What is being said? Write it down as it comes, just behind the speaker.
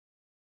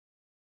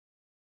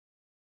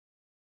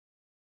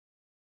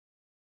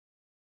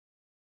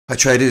Hi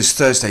traders,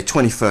 Thursday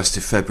 21st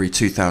of February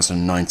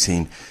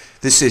 2019.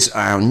 This is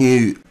our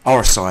new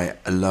RSI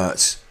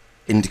alert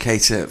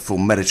indicator for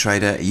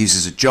MetaTrader. It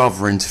uses a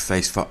Java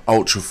interface for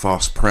ultra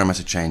fast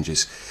parameter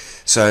changes.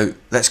 So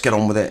let's get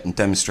on with it and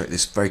demonstrate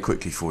this very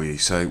quickly for you.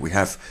 So we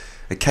have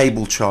a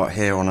cable chart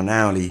here on an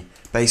hourly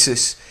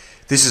basis.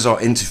 This is our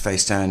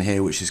interface down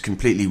here, which is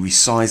completely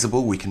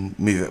resizable. We can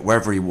move it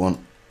wherever we want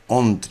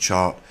on the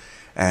chart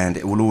and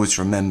it will always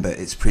remember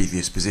its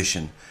previous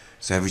position.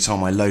 So every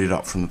time I load it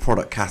up from the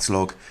product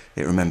catalog,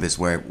 it remembers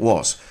where it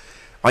was.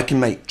 I can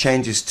make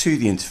changes to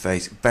the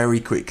interface very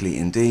quickly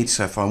indeed.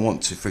 So if I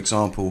want to, for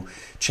example,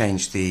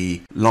 change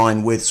the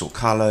line widths or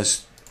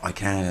colors, I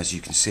can, as you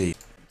can see.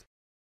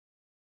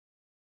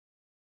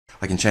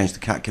 I can change the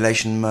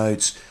calculation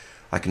modes.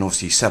 I can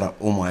obviously set up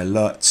all my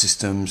alert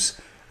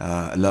systems,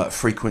 alert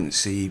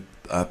frequency,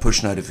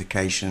 push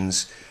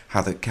notifications,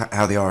 how the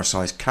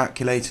RSI is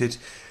calculated.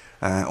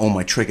 All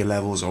my trigger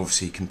levels are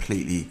obviously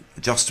completely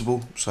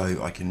adjustable,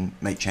 so I can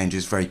make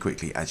changes very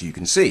quickly, as you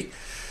can see.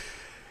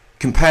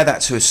 Compare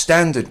that to a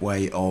standard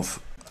way of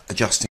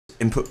adjusting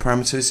input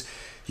parameters.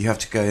 You have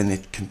to go in the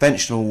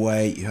conventional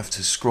way, you have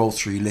to scroll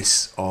through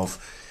lists of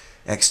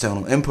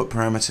external input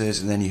parameters,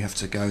 and then you have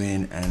to go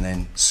in and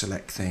then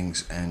select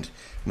things and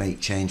make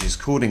changes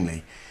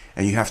accordingly.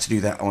 And you have to do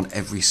that on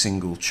every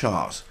single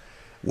chart.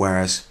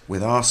 Whereas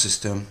with our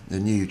system, the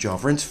new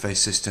Java interface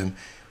system,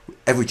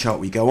 every chart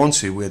we go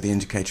onto where the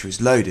indicator is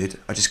loaded,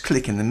 I just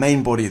click in the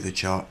main body of the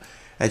chart.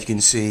 As you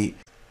can see,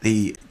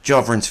 the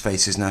Java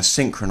interface is now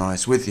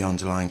synchronized with the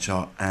underlying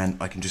chart, and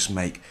I can just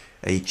make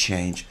a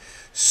change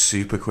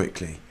super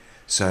quickly.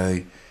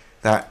 So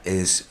that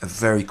is a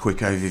very quick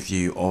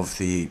overview of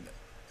the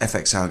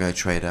FX Algo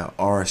Trader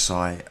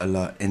RSI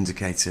alert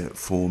indicator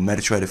for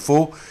MetaTrader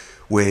 4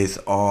 with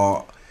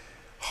our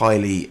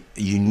highly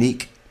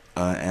unique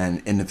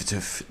and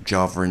innovative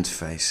Java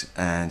interface.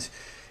 And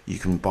you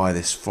can buy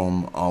this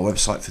from our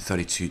website for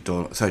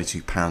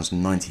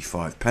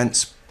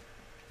 £32.95,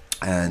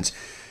 and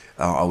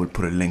I would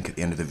put a link at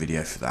the end of the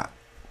video for that.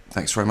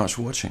 Thanks very much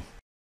for watching.